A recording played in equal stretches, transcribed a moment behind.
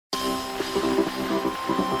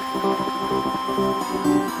Hello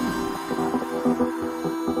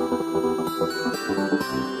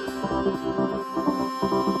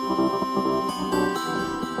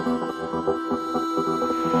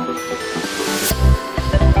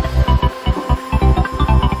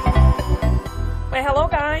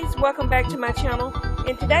guys, welcome back to my channel.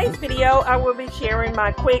 In today's video I will be sharing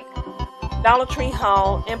my quick Dollar Tree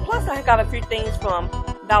haul, and plus I got a few things from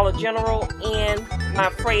Dollar General and my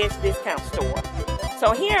Fred's discount store.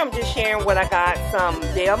 So here I'm just sharing what I got: some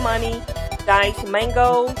Del Monte diced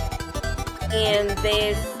mango, and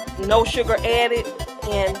there's no sugar added,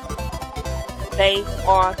 and they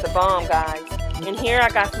are the bomb, guys. And here I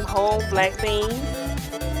got some whole black beans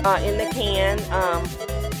in the can.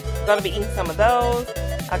 Gonna be eating some of those.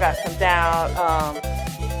 I got some Dow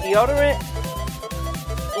deodorant,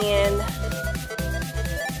 and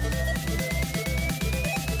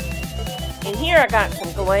here I got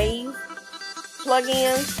some Glaze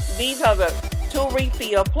plug-ins. These are the 2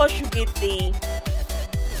 refill, plus you get the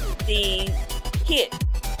kit,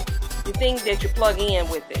 the things that you plug in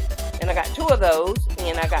with it. And I got 2 of those,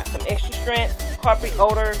 and I got some extra strength carpet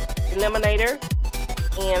odor eliminator,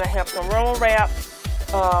 and I have some roll wrap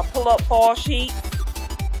pull-up foil sheets,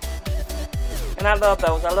 and I love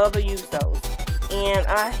those. I love to use those. And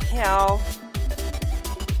I have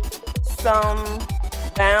some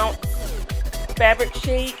Bounce fabric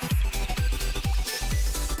sheets,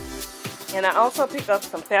 and I also picked up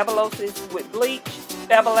some Fabulosas with bleach,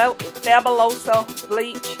 Fabulosa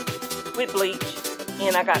bleach with bleach,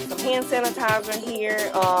 and I got some hand sanitizer in here.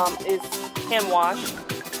 It's hand wash,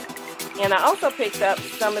 and I also picked up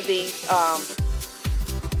some of these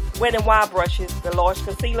Wet n Wild brushes, the large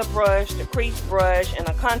concealer brush, the crease brush, and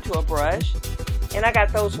a contour brush. And I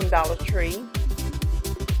got those from Dollar Tree.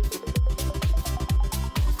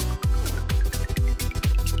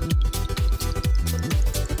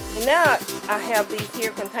 And now I have these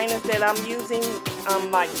here containers that I'm using.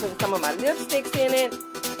 I'm like putting some of my lipsticks in it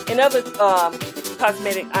and other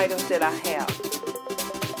cosmetic items that I have.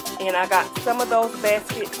 And I got some of those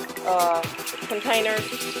basket containers.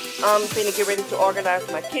 I'm going to get ready to organize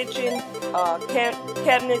my kitchen,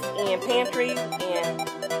 cabinets and pantry, and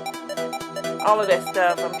all of that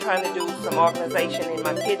stuff. I'm trying to do some organization in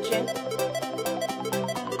my kitchen.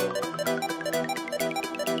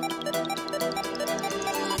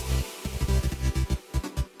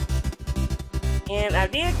 And I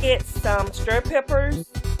did get some stir peppers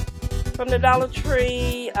from the Dollar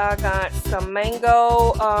Tree. I got some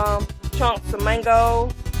mango, chunks of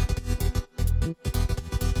mango.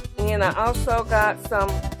 And I also got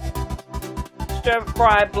some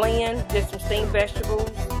stir-fry blend, just some steamed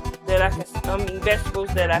vegetables that I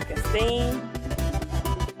can steam,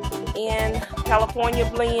 and California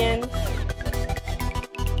blend,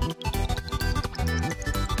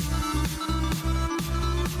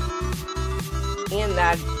 and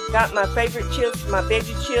I got my favorite chips, my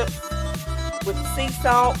veggie chips with sea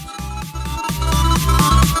salt.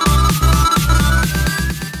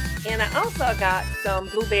 And I also got some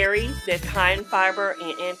blueberries that's high in fiber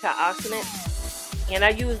and antioxidant. And I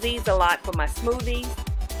use these a lot for my smoothies.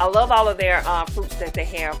 I love all of their fruits that they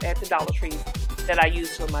have at the Dollar Tree that I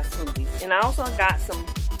use for my smoothies. And I also got some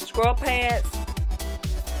scrub pads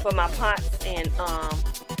for my pots and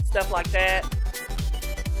stuff like that.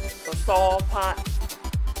 For soil pots.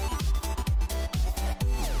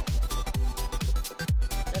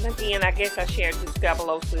 And again, I guess I shared this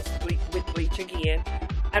Fabulosas with bleach again.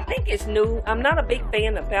 I think it's new. I'm not a big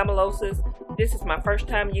fan of Fabulosas. This is my first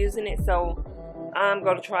time using it, so I'm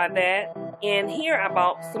going to try that. And here I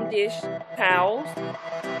bought some dish towels.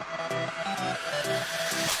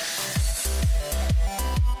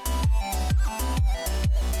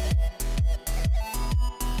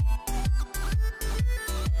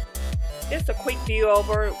 Just a quick view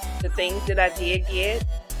over the things that I did get.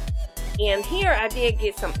 And here I did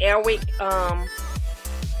get some Airwick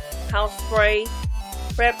house spray.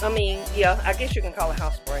 I guess you can call it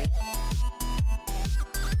house spray.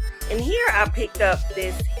 And here I picked up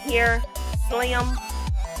this here slimming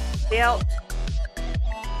belt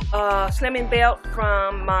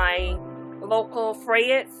from my local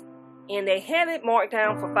Fred's, and they had it marked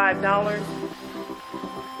down for $5.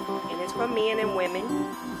 And it's for men and women.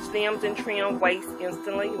 Slims and trim waist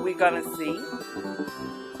instantly. We're gonna see.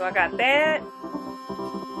 So I got that.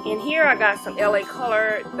 And here I got some LA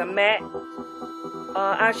Color, the matte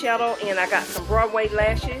eyeshadow, and I got some Broadway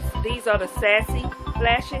lashes. These are the Sassy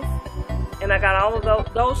lashes, and I got all of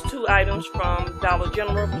those 2 items from Dollar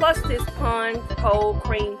General, plus this Pond Cold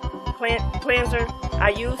Cream Cleanser.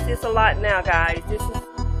 I use this a lot now, guys. This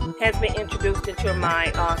has been introduced into my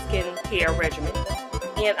skincare regimen.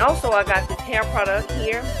 And also I got this hair product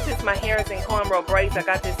here. Since my hair is in cornrow braids, I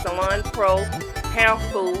got this Salon Pro hair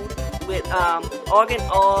food with argan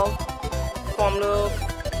oil formula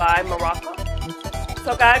by Morocco.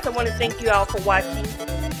 So guys, I want to thank you all for watching,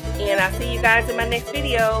 and I'll see you guys in my next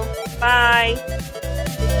video. Bye!